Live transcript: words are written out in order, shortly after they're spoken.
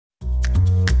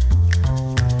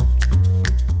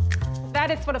That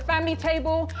is for the family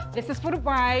table. This is for the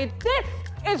bride. This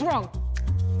is wrong.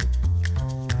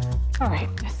 All right,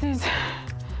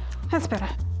 that's better.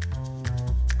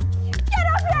 Get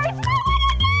up here!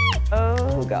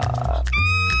 Oh, God.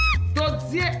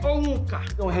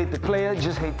 Don't hate the player,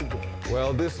 just hate the game.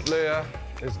 Well, this player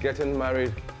is getting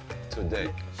married today.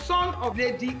 Son of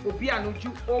Lady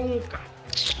Obianuju Onwuka.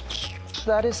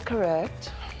 That is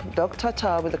correct. Dog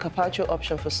tartare with a carpaccio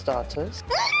option for starters.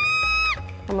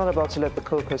 I'm not about to let the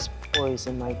cocos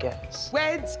poison my guests.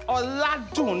 Words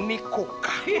Oladunni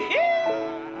Coca.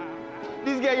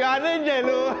 This guy, you are an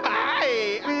angel.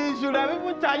 We should have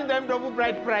even charged them double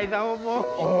bride price.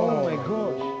 Oh my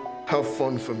gosh. Have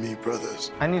fun for me,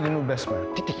 brothers. I need a new best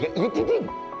man.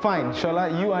 Fine, Shola,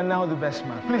 you are now the best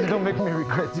man. Please don't make me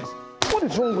regret this. What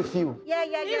is wrong with you? Yeah.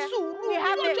 We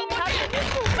have it.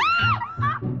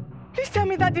 Please tell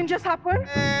me that didn't just happen.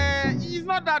 It's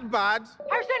not that bad.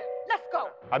 Harrison, let's go.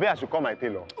 Abi, I should call my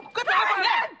tailor.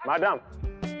 Madam.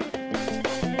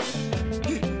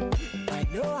 I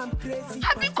know I'm crazy.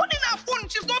 Have been calling her phone.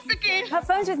 She's not picking. Her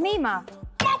phone's with Nima.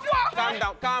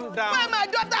 Calm down. Why my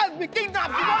daughter has been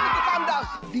kidnapped? You want me to calm down?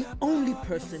 The only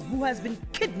person who has been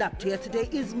kidnapped here today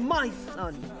is my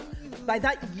son, by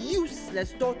that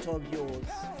useless daughter of yours.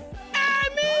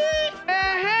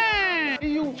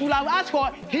 You should have asked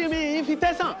for him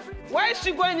invitation. Why is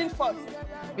she going in first?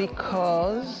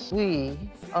 Because we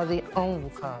are the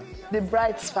Onwukas, the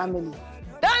bride's family.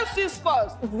 Dances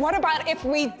first. What about if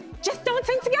we just don't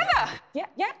sing together? Yeah.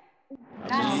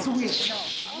 That's sweet.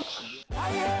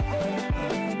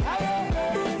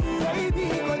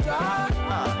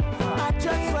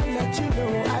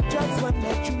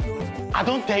 I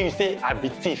don't tell you, say, I be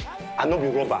thief. I no be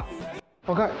robber.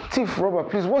 Okay, thief, robber,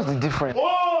 please, what's the difference?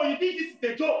 Oh, you think this is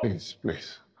the joke?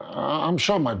 Please. I'm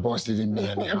sure my boss didn't mean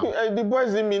any harm. The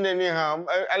boys didn't mean any harm.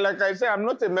 Like I said, I'm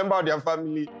not a member of their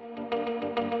family.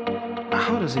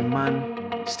 How does a man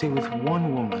stay with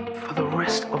one woman for the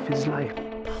rest of his life?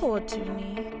 Poor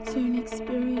Tuni. It's an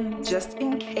experience. Just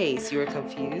in case you were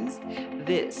confused,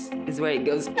 this is where it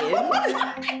goes in.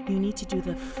 You need to do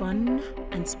the fun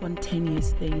and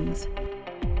spontaneous things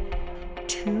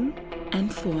to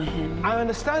and for him. I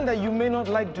understand that you may not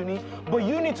like Duni, but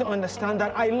you need to understand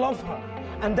that I love her,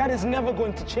 and that is never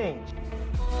going to change.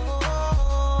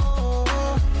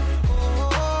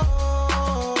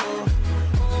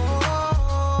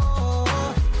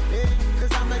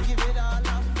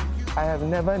 I have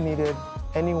never needed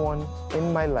anyone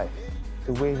in my life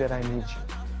the way that I need you.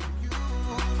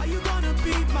 Are you gonna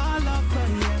be my lover?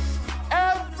 Yes.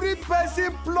 Every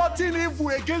person plotting evil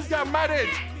against their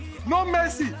marriage, no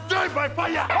mercy, die by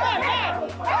fire.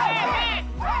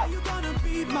 Are you gonna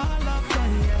be my lover?